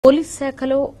Police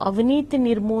శాఖలో అవినీతి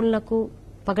నిర్మూలనకు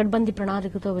పగడ్బందీ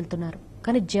ప్రణాళికతో వెళ్తున్నారు.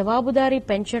 కానీ జవాబుదారీ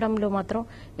పెంచడంలో మాత్రం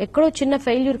ఎక్కడో చిన్న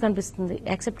ఫెయిల్యూర్ కనిపిస్తుంది.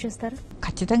 యాక్సెప్ట్ చేస్తారా?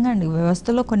 ఖచ్చితంగా అండి.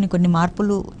 వ్యవస్థలో కొన్ని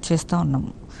మార్పులు చేస్తూ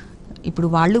ఉన్నాము. ఇప్పుడు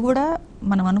వాళ్ళు కూడా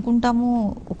మనం అనుకుంటాము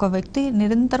ఒక వ్యక్తి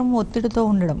నిరంతరం ఒత్తిడితో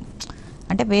ఉండడం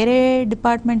అంటే వేరే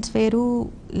డిపార్ట్మెంట్స్ వేరు,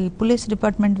 ఈ పోలీస్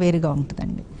డిపార్ట్మెంట్ వేరుగా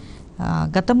ఉంటుందండి.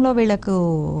 గతంలో వీళ్ళకు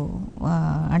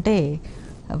అంటే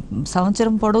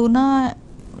సంవత్సరం పొడవునా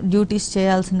డ్యూటీస్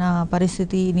చేయాల్సిన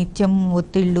పరిస్థితి, నిత్యం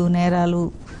ఒత్తిళ్ళు, నేరాలు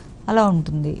అలా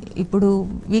ఉంటుంది. ఇప్పుడు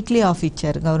వీక్లీ ఆఫ్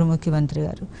ఇచ్చారు గౌరవ ముఖ్యమంత్రి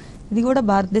గారు. ఇది కూడా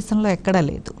భారతదేశంలో ఎక్కడా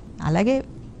లేదు. అలాగే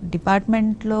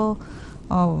డిపార్ట్మెంట్లో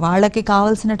వాళ్ళకి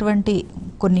కావాల్సినటువంటి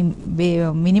కొన్ని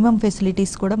మినిమం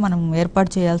ఫెసిలిటీస్ కూడా మనం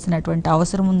ఏర్పాటు చేయాల్సినటువంటి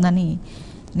అవసరం ఉందని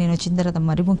నేను వచ్చిన తర్వాత,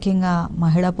 మరి ముఖ్యంగా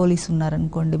మహిళా పోలీసు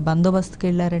ఉన్నారనుకోండి, బందోబస్తుకి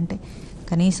వెళ్ళారంటే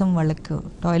కనీసం వాళ్ళకి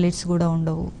టాయిలెట్స్ కూడా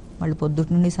ఉండవు. వాళ్ళు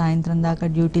పొద్దుటి నుండి సాయంత్రం దాకా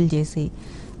డ్యూటీలు చేసి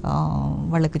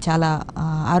వాళ్ళకి చాలా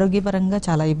ఆరోగ్యపరంగా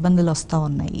చాలా ఇబ్బందులు వస్తూ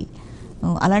ఉన్నాయి.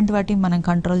 అలాంటి వాటిని మనం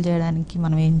కంట్రోల్ చేయడానికి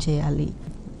మనం ఏం చేయాలి,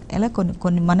 ఎలా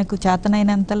కొన్ని మనకు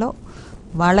చేతనైనంతలో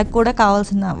వాళ్ళకు కూడా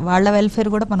కావాల్సిన వాళ్ళ వెల్ఫేర్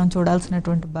కూడా మనం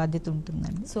చూడాల్సినటువంటి బాధ్యత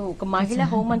ఉంటుందండి. సో ఒక మహిళా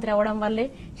హోంమంత్రి అవడం వల్లే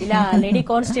ఇలా లేడీ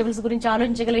కానిస్టేబుల్స్ గురించి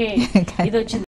ఆలోచించగలిగే ఇది వచ్చింది.